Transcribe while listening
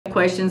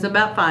questions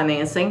about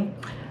financing.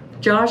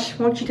 Josh,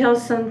 why don't you tell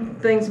us some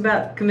things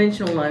about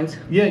conventional loans?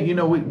 Yeah, you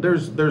know,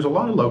 there's a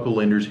lot of local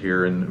lenders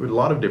here and a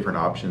lot of different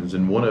options,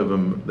 and one of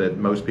them that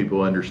most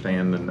people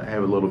understand and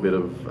have a little bit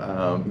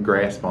of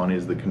grasp on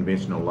is the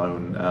conventional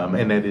loan,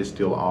 and that is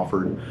still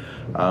offered.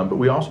 But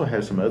we also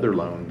have some other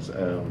loans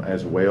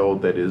as well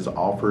that is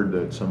offered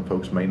that some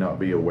folks may not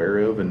be aware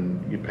of,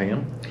 and you pay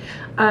them.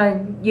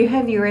 You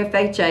have your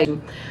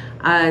FHA.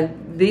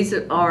 These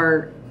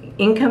are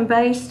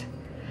income-based,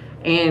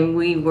 and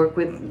we work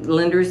with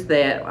lenders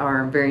that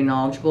are very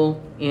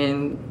knowledgeable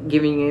in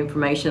giving you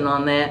information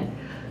on that.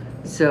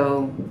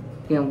 So,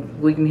 you know,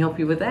 we can help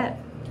you with that.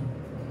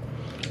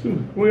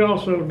 We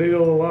also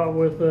deal a lot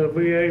with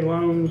VA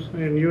loans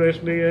and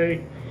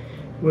USDA,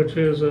 which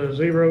is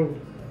zero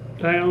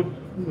down,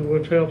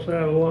 which helps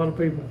out a lot of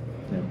people.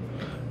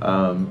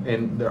 Yeah.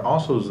 And there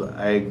also is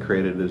ag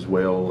credit as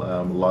well,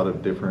 a lot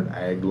of different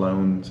ag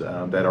loans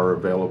that are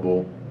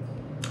available.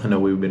 I know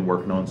we've been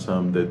working on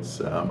some that's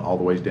all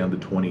the ways down to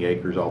 20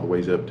 acres, all the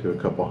ways up to a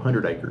couple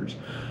hundred acres.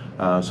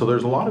 So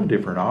there's a lot of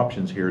different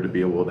options here to be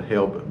able to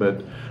help,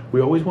 but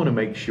we always want to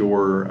make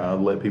sure,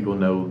 let people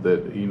know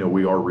that, you know,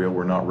 we are real,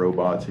 we're not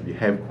robots. If you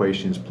have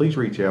questions, please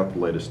reach out to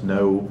let us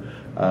know.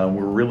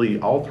 We're really,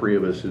 all three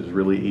of us is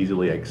really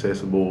easily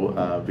accessible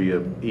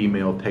via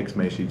email, text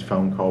message,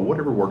 phone call,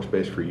 whatever works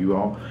best for you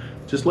all.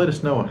 Just let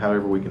us know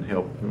however we can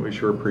help, and we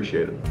sure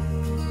appreciate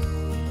it.